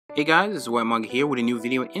Hey guys, this is Whyt Manga here with a new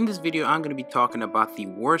video. In this video, I'm going to be talking about the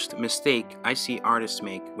worst mistake I see artists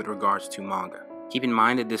make with regards to manga. Keep in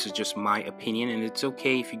mind that this is just my opinion, and it's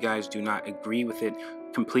okay if you guys do not agree with it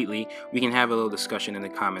completely. We can have a little discussion in the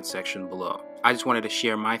comment section below. I just wanted to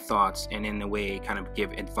share my thoughts and in a way kind of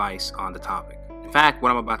give advice on the topic. In fact,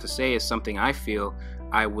 what I'm about to say is something I feel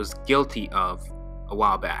I was guilty of a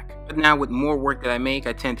while back. But now with more work that I make,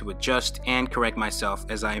 I tend to adjust and correct myself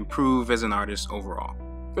as I improve as an artist overall.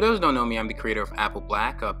 For those who don't know me, I'm the creator of Apple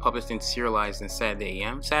Black, published and serialized in Saturday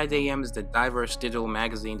AM. Saturday AM is the diverse digital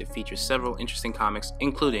magazine that features several interesting comics,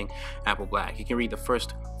 including Apple Black. You can read the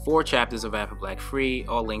first 4 chapters of Apple Black free.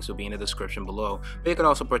 All links will be in the description below. But you can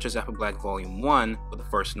also purchase Apple Black Volume 1 for the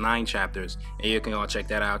first 9 chapters. And you can all check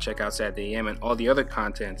that out. Check out Saturday AM and all the other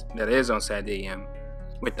content that is on Saturday AM,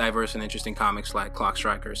 with diverse and interesting comics like Clock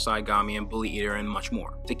Striker, Saigami, and Bully Eater, and much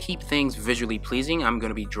more. To keep things visually pleasing, I'm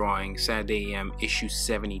going to be drawing Saturday AM issue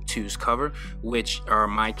 72's cover, which are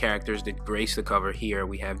my characters that grace the cover. Here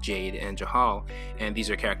we have Jade and Jahal, and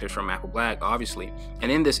these are characters from Apple Black, obviously.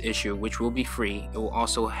 And in this issue, which will be free, it will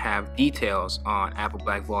also have details on Apple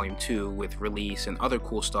Black Volume 2 with release and other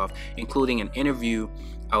cool stuff, including an interview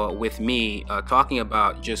with me talking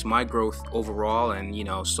about just my growth overall and, you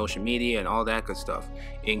know, social media and all that good stuff,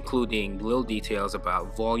 including little details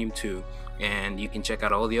about Volume 2. And you can check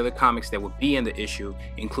out all the other comics that would be in the issue,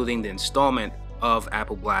 including the installment of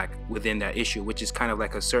Apple Black within that issue, which is kind of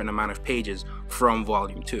like a certain amount of pages from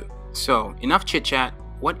Volume 2. So enough chit chat.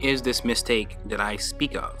 What is this mistake that I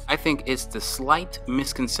speak of? I think it's the slight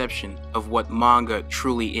misconception of what manga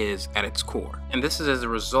truly is at its core. And this is as a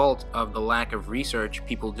result of the lack of research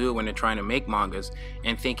people do when they're trying to make mangas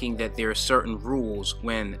and thinking that there are certain rules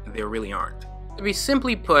when there really aren't. To be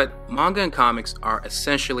simply put, manga and comics are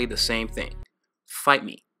essentially the same thing. Fight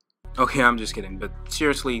me. Okay, I'm just kidding, but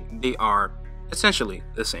seriously, they are essentially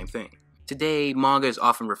the same thing. Today, manga is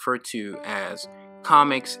often referred to as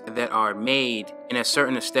comics that are made in a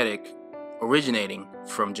certain aesthetic originating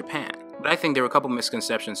from Japan. But I think there are a couple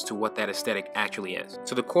misconceptions to what that aesthetic actually is.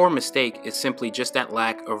 So the core mistake is simply just that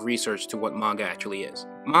lack of research to what manga actually is.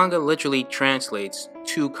 Manga literally translates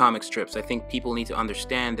to comic strips. I think people need to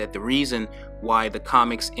understand that the reason why the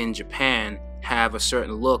comics in Japan have a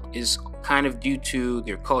certain look is kind of due to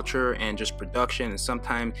their culture and just production and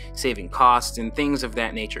sometimes saving costs and things of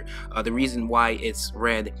that nature. The reason why it's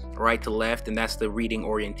read right to left, and that's the reading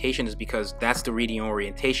orientation, is because that's the reading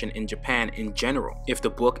orientation in Japan in general. If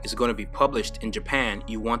the book is going to be published in Japan,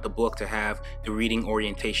 you want the book to have the reading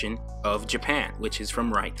orientation of Japan, which is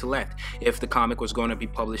from right to left. If the comic was going to be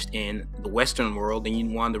published in the Western world, then you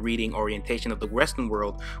want the reading orientation of the Western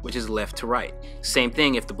world, which is left to right. Same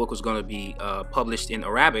thing if the book was going to be published in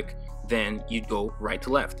Arabic, then you'd go right to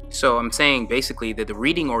left. So I'm saying basically that the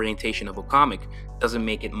reading orientation of a comic doesn't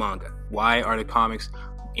make it manga. Why are the comics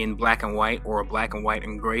in black and white or black and white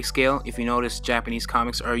and grayscale? If you notice, Japanese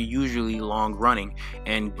comics are usually long running,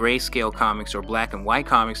 and grayscale comics or black and white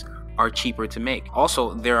comics are cheaper to make.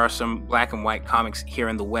 Also, there are some black and white comics here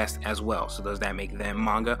in the West as well. So does that make them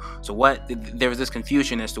manga? So there's this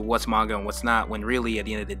confusion as to what's manga and what's not, when really at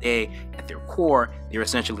the end of the day, at their core, they're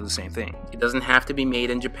essentially the same thing. It doesn't have to be made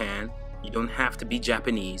in Japan. You don't have to be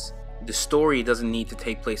Japanese. The story doesn't need to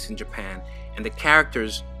take place in Japan, and the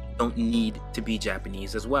characters don't need to be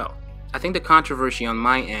Japanese as well. I think the controversy on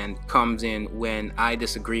my end comes in when I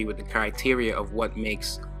disagree with the criteria of what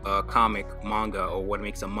makes a comic manga or what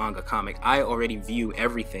makes a manga comic. I already view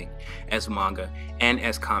everything as manga and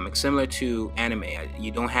as comic, similar to anime.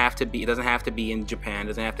 It doesn't have to be in Japan, it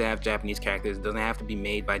doesn't have to have Japanese characters, it doesn't have to be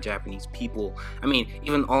made by Japanese people. I mean,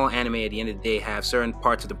 even all anime at the end of the day have certain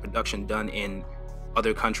parts of the production done in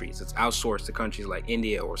other countries. It's outsourced to countries like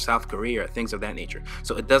India or South Korea, things of that nature.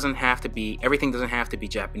 So it doesn't have to be, everything doesn't have to be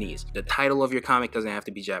Japanese. The title of your comic doesn't have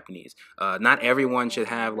to be Japanese. Not everyone should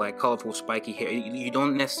have like colorful spiky hair. You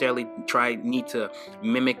don't necessarily need to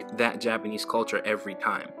mimic that Japanese culture every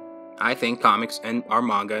time. I think comics are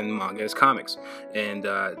manga and manga is comics. And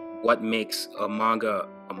what makes a manga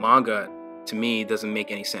to me doesn't make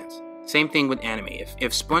any sense. Same thing with anime.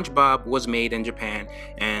 If SpongeBob was made in Japan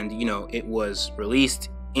and, you know, it was released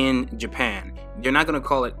in Japan, they're not going to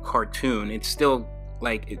call it cartoon. It's still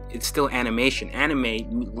like it's still animation.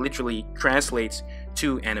 Anime literally translates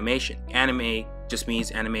to animation. Anime just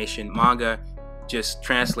means animation. Manga just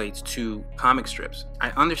translates to comic strips. I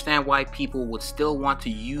understand why people would still want to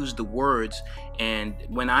use the words, and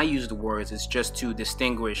when I use the words, it's just to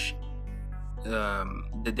distinguish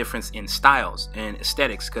the difference in styles and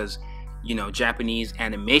aesthetics, because, you know, Japanese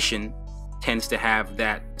animation tends to have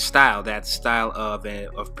that style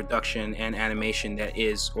of production and animation that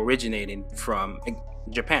is originating from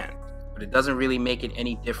Japan. But it doesn't really make it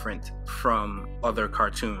any different from other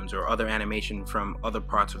cartoons or other animation from other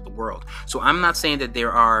parts of the world. So I'm not saying that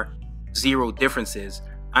there are zero differences.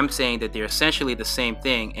 I'm saying that they're essentially the same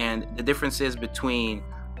thing, and the differences between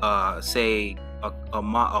say a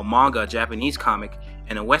manga, a Japanese comic,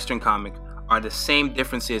 and a Western comic are the same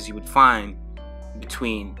differences you would find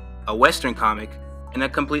between a Western comic and a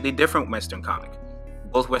completely different Western comic.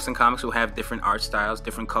 Both Western comics will have different art styles,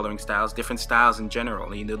 different coloring styles, different styles in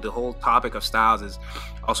general. You know, the whole topic of styles is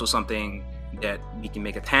also something that we can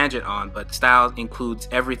make a tangent on, but style includes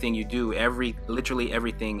everything you do. Literally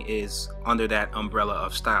everything is under that umbrella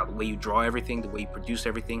of style. The way you draw everything, the way you produce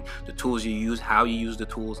everything, the tools you use, how you use the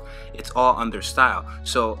tools, it's all under style.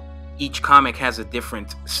 So each comic has a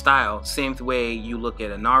different style. Same way you look at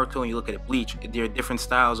a Naruto and you look at a Bleach, there are different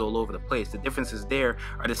styles all over the place. The differences there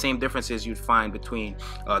are the same differences you'd find between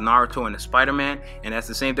Naruto and a Spider-Man, and that's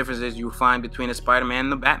the same differences you would find between a Spider-Man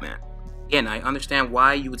and a Batman. Again, I understand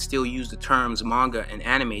why you would still use the terms manga and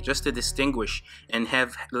anime just to distinguish and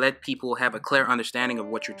let people have a clear understanding of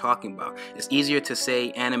what you're talking about. It's easier to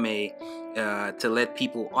say anime to let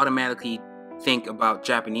people automatically think about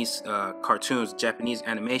Japanese cartoons, Japanese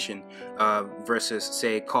animation, versus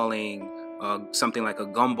say calling something like a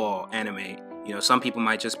Gumball anime. You know, some people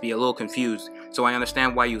might just be a little confused. So I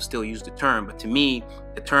understand why you still use the term, but to me,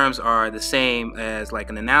 the terms are the same as,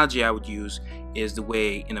 like, an analogy I would use is the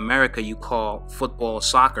way in America you call football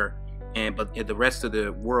soccer, but in the rest of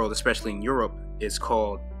the world, especially in Europe, it's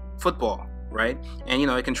called football, right? And you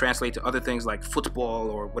know, it can translate to other things like football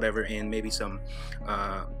or whatever in maybe some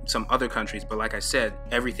other countries, but like I said,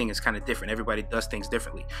 everything is kind of different. Everybody does things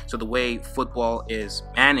differently. So the way football is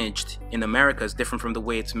managed in America is different from the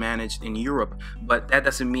way it's managed in Europe, but that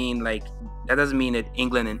doesn't mean that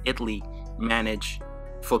England and Italy manage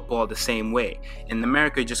football the same way. In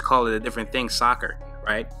America, you just call it a different thing, soccer,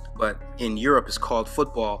 right? But in Europe, it's called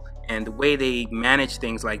football, and the way they manage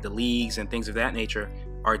things like the leagues and things of that nature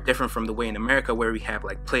are different from the way in America, where we have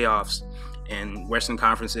like playoffs and Western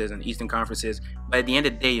conferences and Eastern conferences. But at the end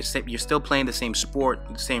of the day, you're still playing the same sport,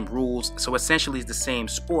 the same rules. So essentially it's the same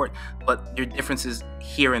sport, but there are differences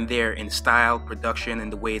here and there in style, production,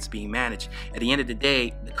 and the way it's being managed. At the end of the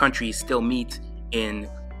day, the countries still meet in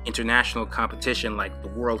international competition like the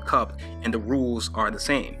World Cup, and the rules are the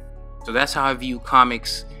same. So that's how I view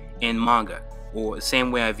comics and manga, or the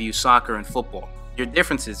same way I view soccer and football. There are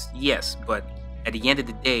differences, yes, but at the end of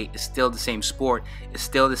the day, it's still the same sport. It's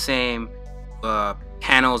still the same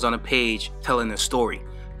panels on a page telling a story.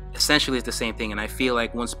 Essentially, it's the same thing. And I feel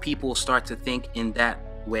like once people start to think in that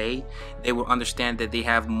way, they will understand that they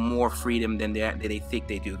have more freedom than they think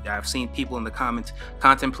they do. I've seen people in the comments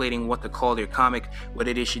contemplating what to call their comic,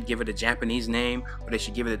 whether they should give it a Japanese name or they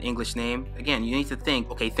should give it an English name. Again, you need to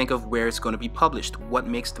think, okay, think of where it's going to be published. What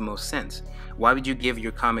makes the most sense? Why would you give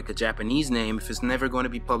your comic a Japanese name if it's never going to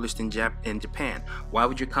be published in Japan? Why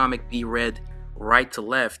would your comic be read right to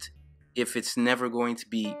left if it's never going to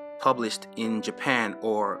be published in Japan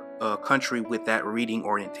or a country with that reading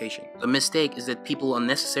orientation? The mistake is that people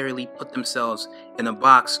unnecessarily put themselves in a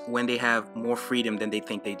box when they have more freedom than they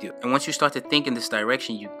think they do. And once you start to think in this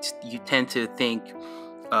direction, you tend to think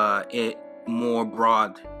it more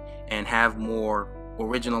broad and have more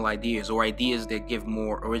original ideas, or ideas that give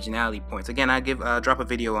more originality points. Again, I drop a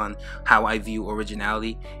video on how I view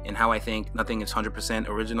originality and how I think nothing is 100%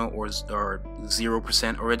 original or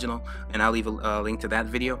 0% original, and I'll leave a link to that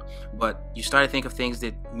video. But you start to think of things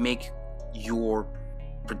that make your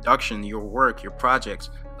production, your work, your projects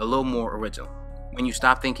a little more original. When you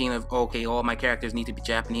stop thinking of, okay, all my characters need to be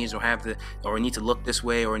Japanese or need to look this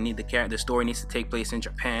way, or the story needs to take place in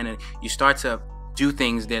Japan, and you start to do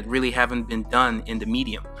things that really haven't been done in the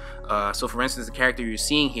medium. So for instance, the character you're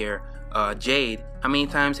seeing here, Jade, how many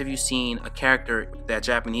times have you seen a character, that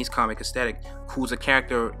Japanese comic aesthetic, who's a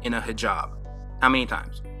character in a hijab? How many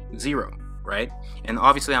times? Zero, right? And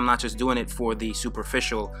obviously I'm not just doing it for the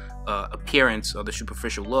superficial appearance or the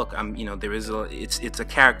superficial look. It's a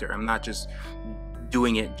character. I'm not just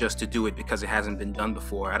doing it just to do it because it hasn't been done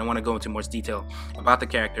before. I don't want to go into much detail about the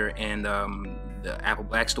character and the Apple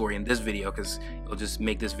Black story in this video, because it'll just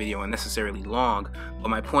make this video unnecessarily long. But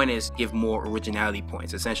my point is, give more originality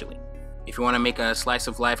points, essentially. If you want to make a slice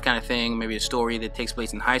of life kind of thing, maybe a story that takes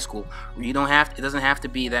place in high school, it doesn't have to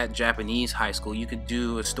be that Japanese high school. You could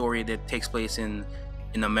do a story that takes place in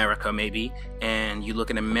America maybe, and you look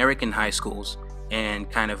at American high schools and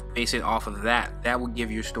kind of base it off of that. That would give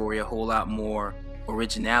your story a whole lot more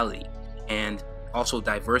originality and also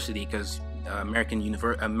diversity, because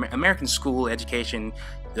American school education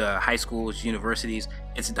high schools, universities,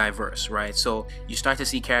 it's diverse, right? So you start to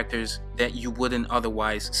see characters that you wouldn't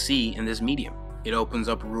otherwise see in this medium. It opens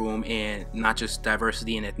up room in not just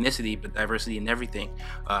diversity in ethnicity, but diversity in everything.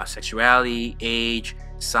 Sexuality, age,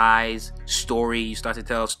 size, story. You start to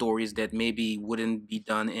tell stories that maybe wouldn't be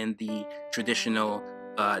done in the traditional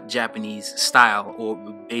Japanese style, or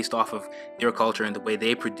based off of their culture and the way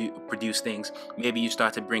they produce things. Maybe you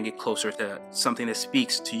start to bring it closer to something that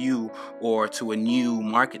speaks to you or to a new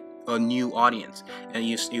market, a new audience, and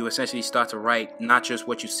you essentially start to write not just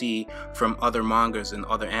what you see from other mangas and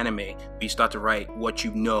other anime, but you start to write what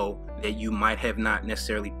you know that you might have not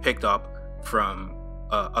necessarily picked up from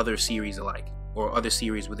other series alike, or other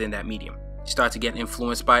series within that medium. You start to get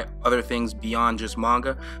influenced by other things beyond just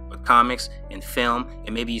manga, but comics and film,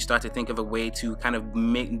 and maybe you start to think of a way to kind of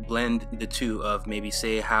blend the two, of maybe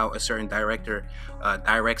say how a certain director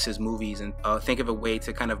directs his movies, and think of a way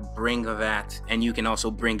to kind of bring that, and you can also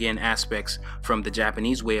bring in aspects from the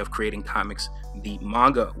Japanese way of creating comics, the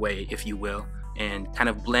manga way, if you will, and kind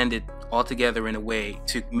of blend it all together in a way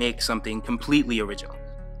to make something completely original.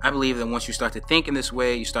 I believe that once you start to think in this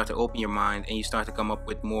way, you start to open your mind and you start to come up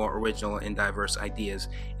with more original and diverse ideas,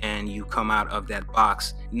 and you come out of that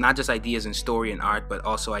box, not just ideas in story and art, but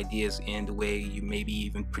also ideas in the way you maybe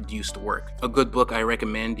even produce the work. A good book I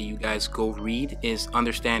recommend that you guys go read is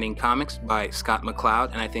Understanding Comics by Scott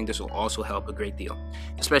McCloud, and I think this will also help a great deal.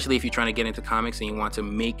 Especially if you're trying to get into comics and you want to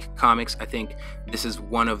make comics, I think this is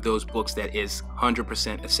one of those books that is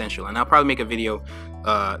 100% essential. And I'll probably make a video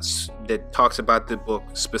that talks about the book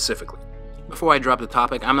specifically. Before I drop the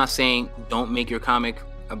topic, I'm not saying don't make your comic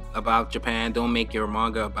about Japan, don't make your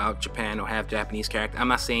manga about Japan or have Japanese character. I'm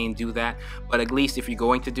not saying do that, but at least if you're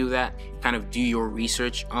going to do that, kind of do your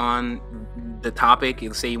research on the topic.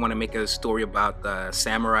 Say you want to make a story about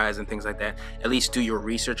samurais and things like that, at least do your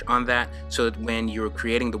research on that, so that when you're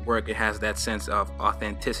creating the work, it has that sense of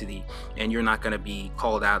authenticity, and you're not going to be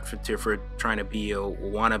called out for trying to be a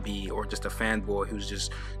wannabe or just a fanboy who's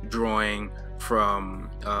just drawing from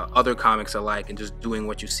other comics alike and just doing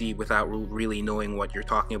what you see without really knowing what you're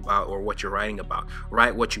talking about or what you're writing about.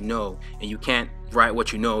 Write what you know, and you can't write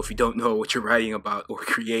what you know if you don't know what you're writing about or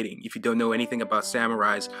creating. If you don't know anything about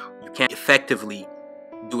samurais, you can't effectively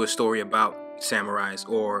do a story about samurais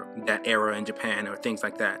or that era in Japan or things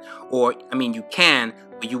like that. Or, I mean, you can,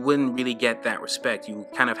 but you wouldn't really get that respect. You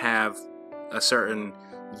kind of have a certain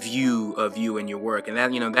view of you and your work, and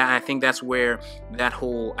that, you know, that I think that's where that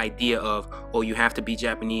whole idea of, oh, you have to be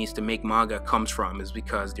Japanese to make manga comes from, is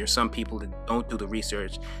because there's some people that don't do the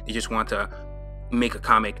research. They just want to make a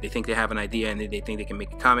comic. They think they have an idea and they think they can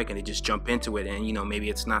make a comic, and they just jump into it, and, you know, maybe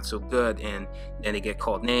it's not so good, and then they get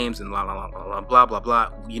called names and blah blah blah blah blah blah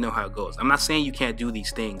blah. You know how it goes. I'm not saying you can't do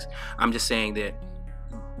these things. I'm just saying that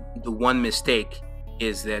the one mistake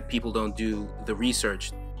is that people don't do the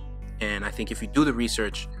research. And I think if you do the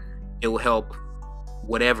research, it will help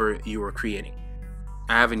whatever you are creating.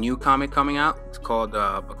 I have a new comic coming out. It's called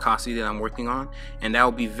Bakasi that I'm working on, and that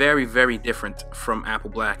will be very, very different from Apple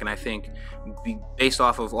Black. And I think based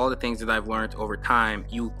off of all the things that I've learned over time,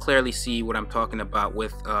 you clearly see what I'm talking about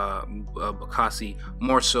with Bakasi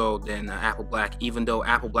more so than Apple Black, even though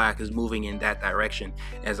Apple Black is moving in that direction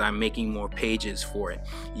as I'm making more pages for it.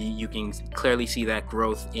 You can clearly see that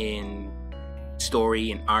growth in story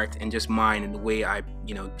and art and just mine and the way I,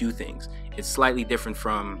 you know, do things. It's slightly different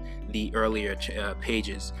from the earlier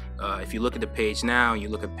pages. If you look at the page now, you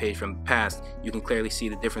look at the page from the past, you can clearly see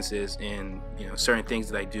the differences in, you know, certain things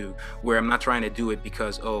that I do, where I'm not trying to do it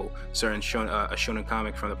because, oh, certain a shonen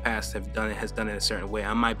comic from the past has done it a certain way.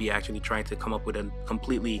 I might be actually trying to come up with a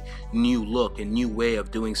completely new look and new way of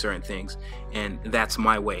doing certain things, and that's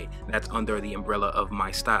my way. That's under the umbrella of my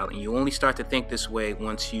style. And you only start to think this way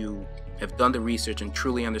once you have done the research and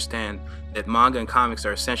truly understand that manga and comics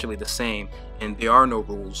are essentially the same and there are no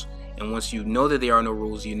rules. And once you know that there are no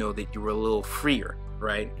rules, you know that you're a little freer,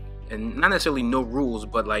 right? And not necessarily no rules,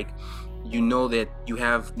 but like, you know that you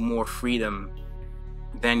have more freedom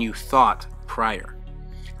than you thought prior.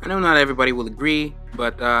 I know not everybody will agree,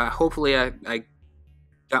 but hopefully I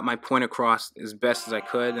got my point across as best as I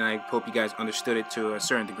could, and I hope you guys understood it to a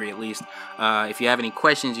certain degree at least. If you have any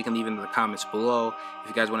questions, you can leave them in the comments below. If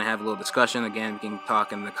you guys want to have a little discussion, again, we can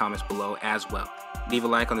talk in the comments below as well. Leave a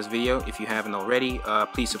like on this video if you haven't already.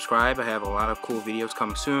 Please subscribe. I have a lot of cool videos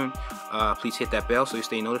coming soon. Please hit that bell so you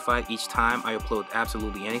stay notified each time I upload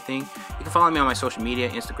absolutely anything. You can follow me on my social media,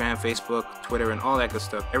 Instagram, Facebook, Twitter, and all that good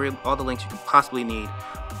stuff. All the links you can possibly need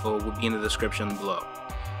will be in the description below.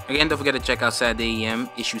 Again, don't forget to check out Saturday EM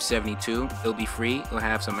issue 72. It'll be free. It'll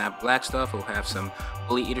have some Apple Black stuff. It'll have some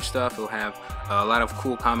Bully Eater stuff. It'll have a lot of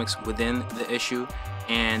cool comics within the issue,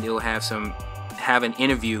 and it'll have an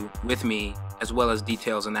interview with me, as well as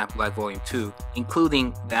details on Apple Black Volume 2,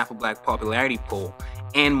 including the Apple Black popularity poll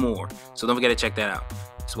and more. So don't forget to check that out.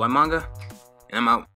 It's Whyt Manga, and I'm out.